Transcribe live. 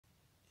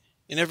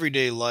in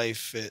everyday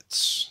life,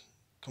 it's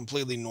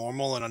completely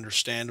normal and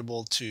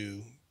understandable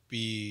to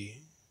be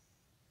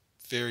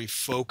very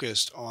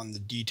focused on the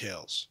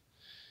details.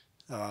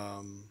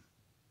 Um,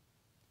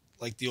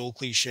 like the old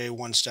cliche,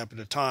 one step at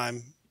a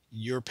time,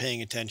 you're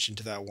paying attention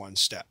to that one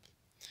step.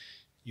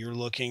 You're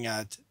looking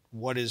at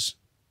what is,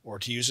 or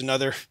to use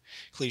another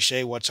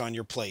cliche, what's on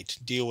your plate.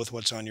 Deal with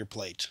what's on your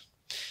plate.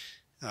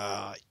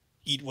 Uh,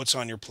 Eat what's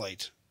on your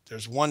plate.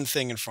 There's one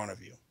thing in front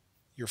of you.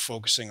 You're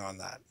focusing on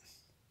that.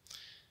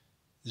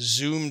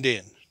 Zoomed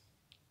in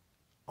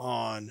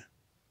on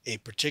a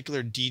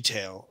particular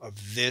detail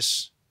of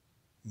this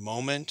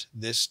moment,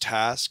 this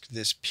task,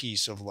 this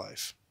piece of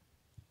life.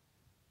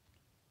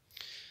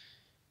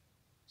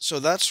 So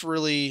that's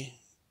really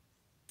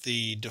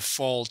the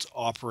default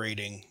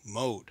operating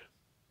mode.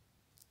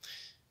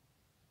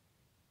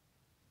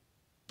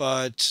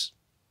 But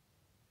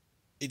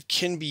it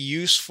can be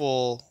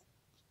useful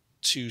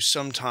to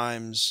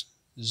sometimes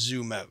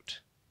zoom out.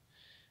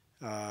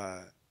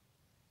 Uh,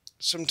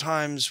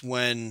 Sometimes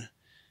when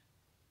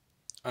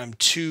I'm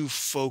too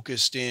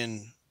focused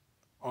in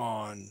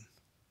on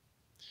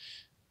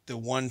the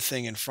one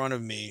thing in front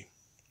of me,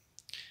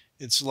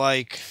 it's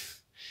like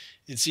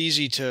it's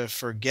easy to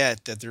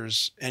forget that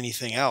there's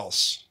anything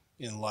else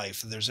in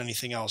life, that there's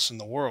anything else in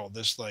the world.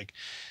 This like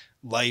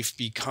life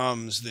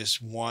becomes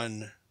this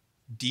one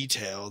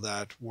detail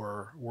that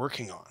we're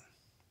working on.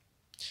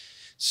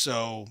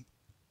 So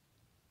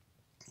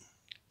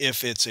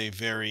if it's a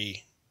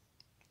very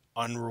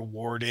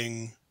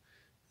unrewarding,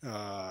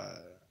 uh,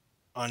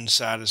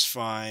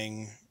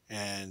 unsatisfying,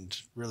 and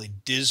really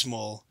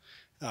dismal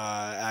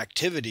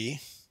activity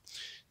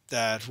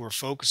that we're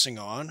focusing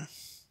on,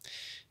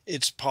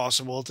 it's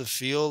possible to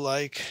feel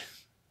like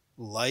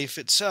life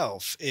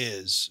itself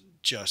is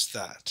just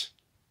that.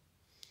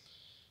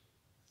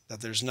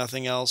 That there's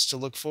nothing else to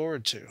look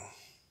forward to.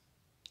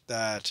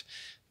 That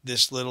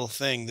this little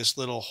thing, this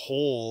little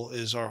hole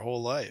is our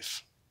whole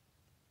life.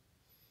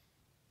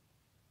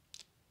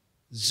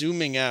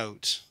 Zooming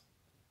out,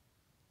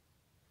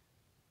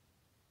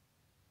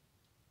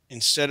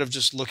 instead of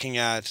just looking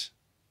at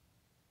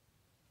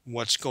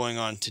what's going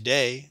on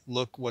today,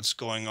 look what's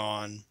going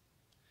on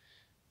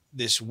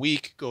this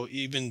week, go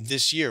even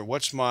this year.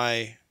 What's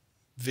my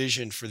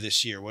vision for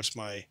this year? What's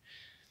my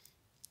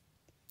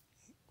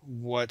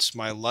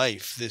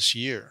life this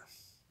year?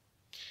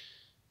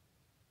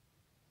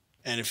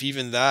 And if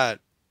even that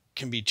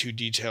can be too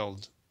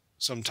detailed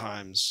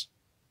sometimes,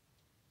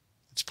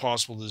 it's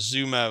possible to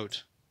zoom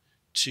out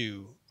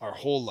to our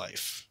whole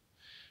life.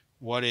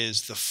 What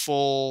is the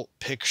full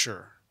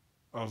picture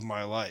of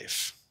my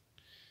life?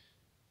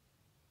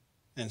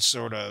 And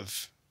sort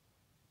of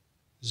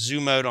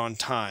zoom out on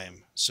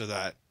time so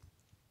that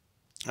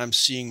I'm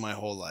seeing my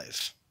whole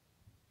life.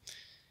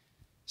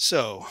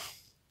 So,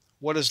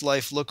 what does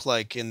life look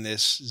like in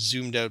this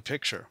zoomed out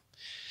picture?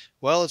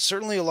 Well, it's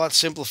certainly a lot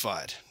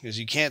simplified because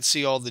you can't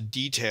see all the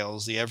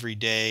details, the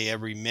everyday,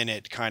 every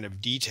minute kind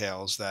of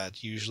details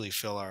that usually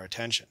fill our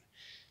attention.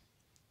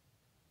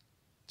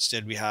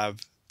 Instead, we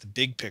have the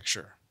big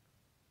picture.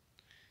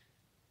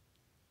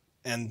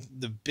 And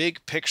the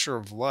big picture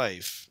of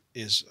life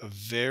is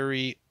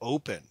it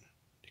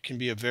can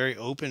be a very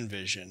open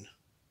vision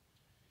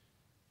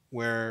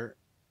where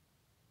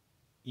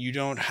you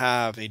don't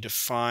have a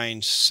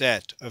defined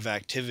set of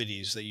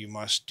activities that you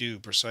must do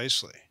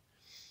precisely.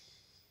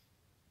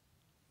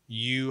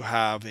 You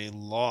have a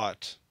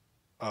lot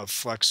of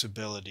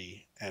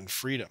flexibility and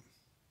freedom.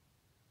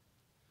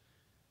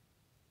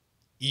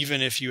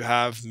 Even if you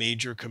have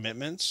major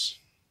commitments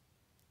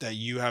that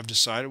you have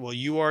decided, well,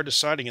 you are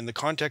deciding in the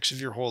context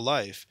of your whole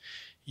life,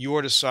 you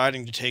are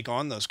deciding to take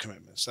on those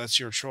commitments. That's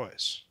your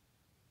choice.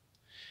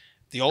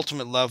 The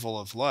ultimate level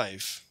of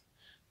life,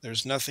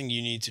 there's nothing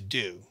you need to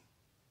do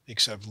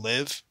except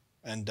live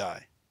and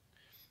die.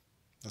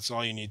 That's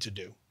all you need to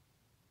do.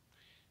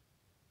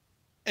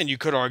 And you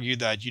could argue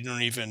that you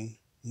don't even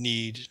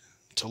need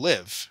to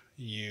live.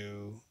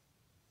 You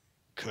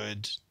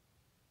could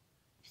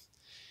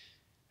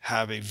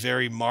have a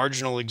very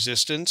marginal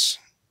existence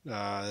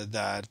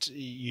that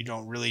you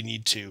don't really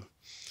need to.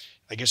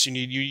 I guess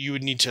you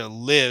would need to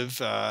live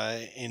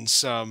in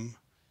some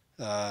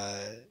uh,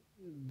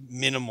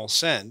 minimal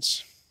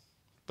sense,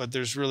 but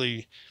there's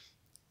really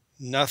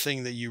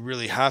nothing that you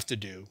really have to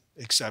do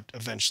except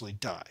eventually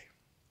die.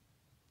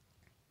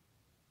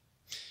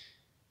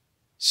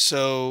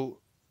 So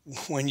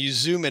when you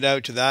zoom it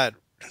out to that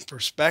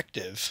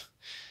perspective,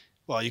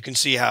 well, you can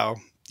see how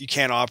you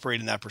can't operate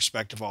in that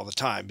perspective all the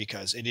time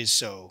because it is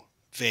so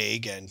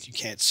vague and you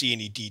can't see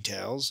any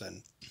details.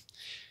 And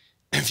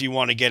if you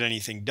want to get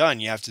anything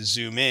done, you have to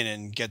zoom in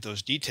and get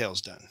those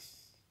details done.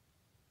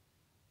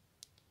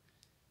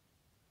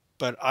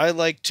 But I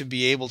like to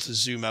be able to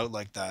zoom out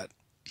like that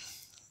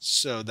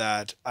so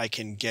that I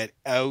can get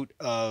out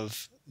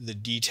of the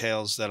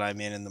details that I'm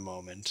in the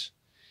moment,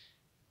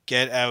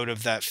 get out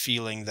of that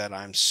feeling that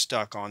I'm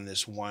stuck on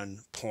this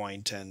one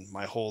point and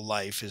my whole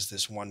life is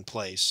this one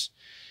place.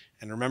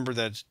 And remember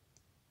that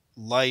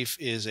life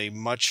is a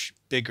much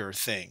bigger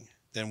thing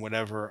than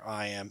whatever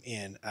I am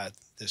in at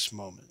this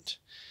moment.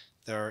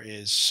 There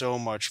is so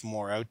much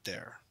more out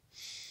there.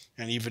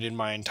 And even in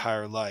my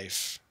entire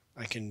life,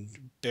 I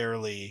can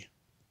barely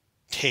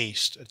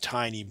taste a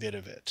tiny bit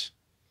of it.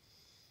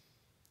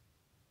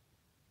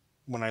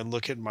 When I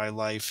look at my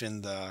life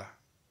in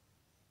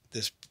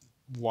this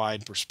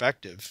wide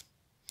perspective,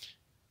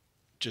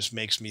 it just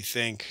makes me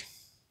think,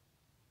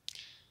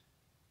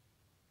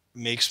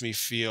 makes me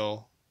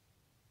feel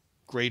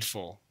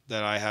grateful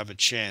that I have a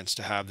chance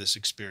to have this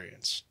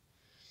experience.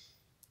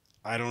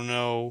 I don't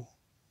know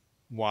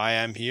why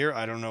I'm here.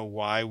 I don't know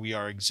why we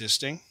are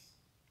existing.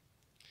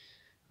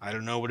 I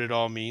don't know what it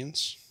all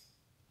means.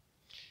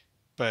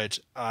 But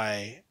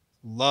I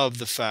love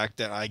the fact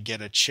that I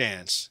get a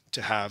chance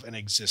to have an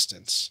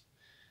existence,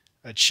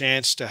 a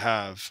chance to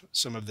have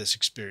some of this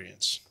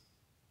experience.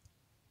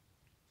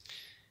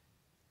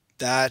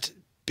 That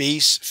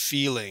base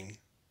feeling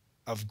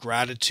of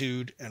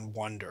gratitude and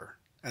wonder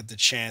at the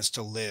chance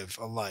to live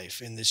a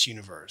life in this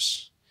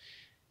universe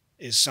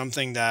is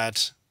something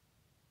that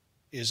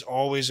is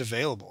always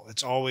available.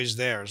 It's always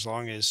there as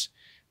long as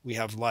we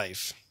have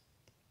life.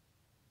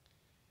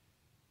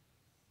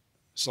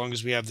 As long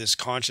as we have this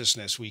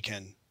consciousness, we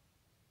can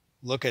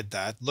look at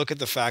that, look at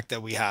the fact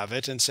that we have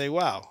it and say,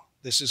 wow,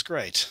 this is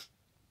great.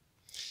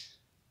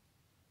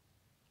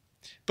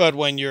 But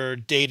when your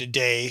day to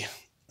day,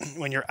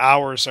 when your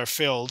hours are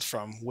filled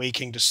from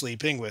waking to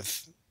sleeping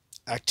with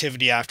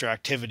activity after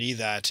activity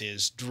that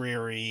is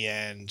dreary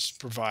and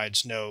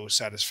provides no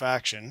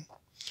satisfaction,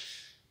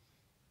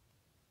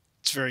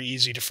 it's very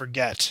easy to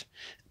forget.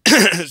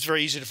 It's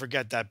very easy to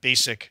forget that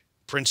basic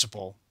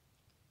principle.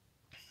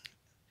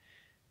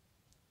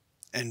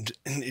 And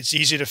it's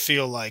easy to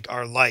feel like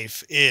our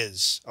life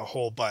is a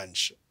whole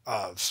bunch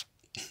of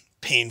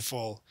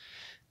painful,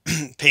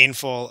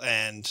 painful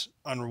and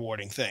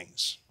unrewarding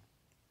things.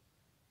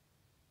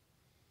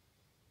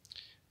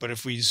 But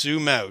if we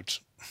zoom out,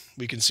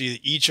 we can see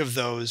that each of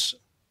those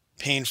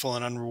painful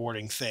and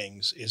unrewarding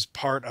things is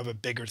part of a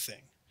bigger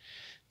thing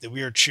that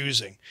we are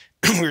choosing.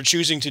 We're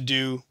choosing to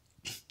do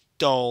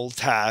dull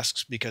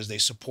tasks because they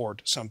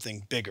support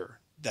something bigger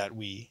that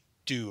we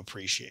do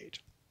appreciate.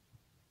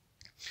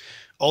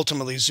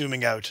 Ultimately,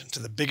 zooming out to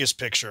the biggest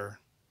picture,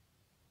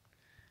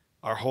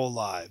 our whole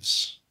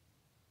lives.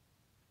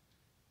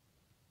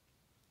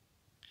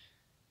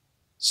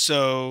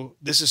 So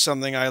this is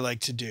something I like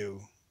to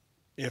do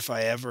if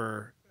I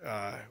ever,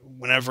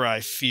 whenever I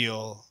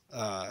feel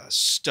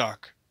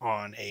stuck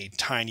on a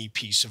tiny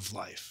piece of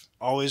life.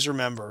 Always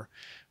remember,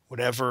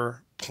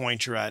 whatever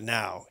point you're at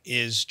now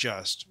is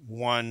just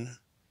one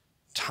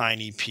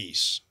tiny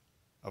piece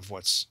of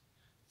what's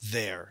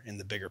there in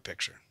the bigger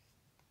picture.